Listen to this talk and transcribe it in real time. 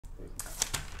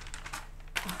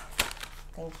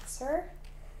Thank you, sir.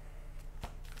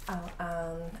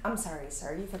 Oh, I'm sorry,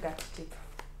 sir. You forgot to tip.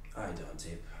 I don't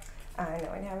tip. I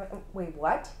know, and have wait,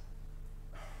 what?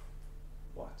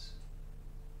 What?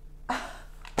 You're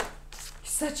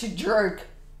such a jerk.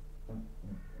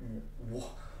 What?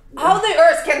 How the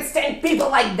earth can stand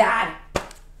people like that?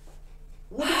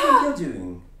 What do you think you're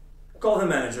doing? Call the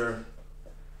manager.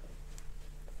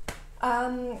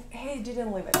 He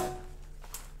didn't leave it.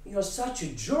 You're such a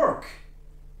jerk.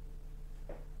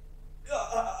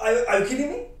 Are you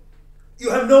kidding me? You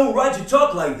have no right to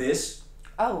talk like this.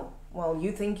 Oh, well,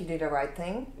 you think you did the right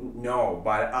thing? No,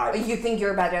 but You think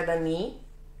you're better than me?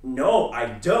 No, I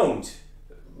don't.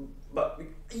 But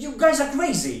you guys are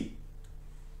crazy.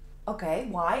 Okay,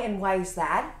 why? And why is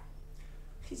that?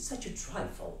 It's such a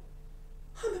trifle.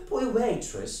 I'm a poor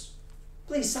waitress.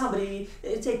 Please, somebody,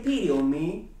 take pity on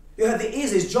me. You have the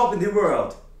easiest job in the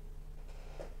world.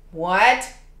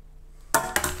 What?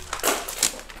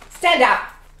 Stand up!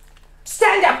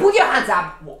 Stand up! Put your hands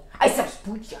up! What? I said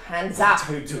put your hands up! What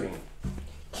are you doing?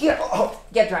 Here,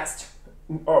 get dressed.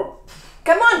 Oh.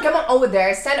 Come on, over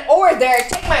there. Stand over there.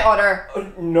 Take my order.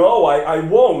 No, I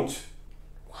won't.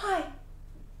 Why?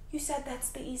 You said that's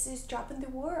the easiest job in the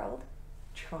world.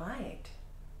 Try it.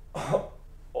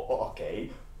 Okay.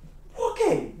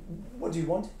 Okay. What do you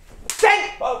want?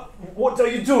 Spank! What are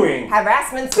you doing?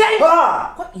 Harassment. Spank!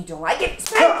 Ah! What? You don't like it?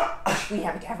 Spank! We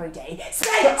have it every day.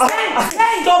 Spank! Spank!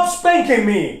 Spank! Stop spanking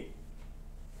me!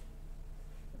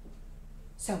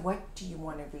 So what do you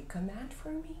want to recommend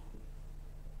for me?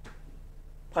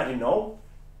 I don't know.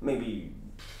 Maybe...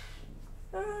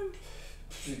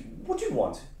 what do you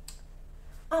want?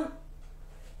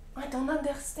 I don't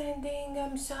understanding.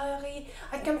 I'm sorry.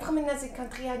 I come from another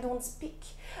country. I don't speak.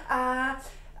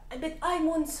 But I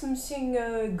want something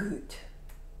good.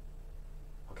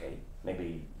 Okay,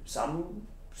 maybe some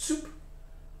soup?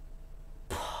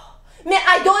 Man,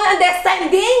 I don't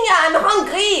understanding. I'm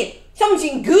hungry.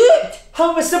 Something good.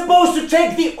 How am I supposed to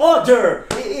take the order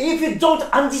if you don't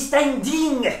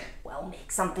understanding? Well,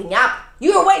 make something up.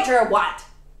 You a waiter or what?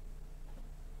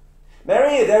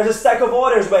 Mary, there's a stack of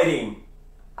orders waiting.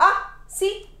 Ah,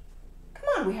 see? Come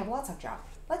on, we have lots of jobs.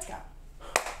 Let's go.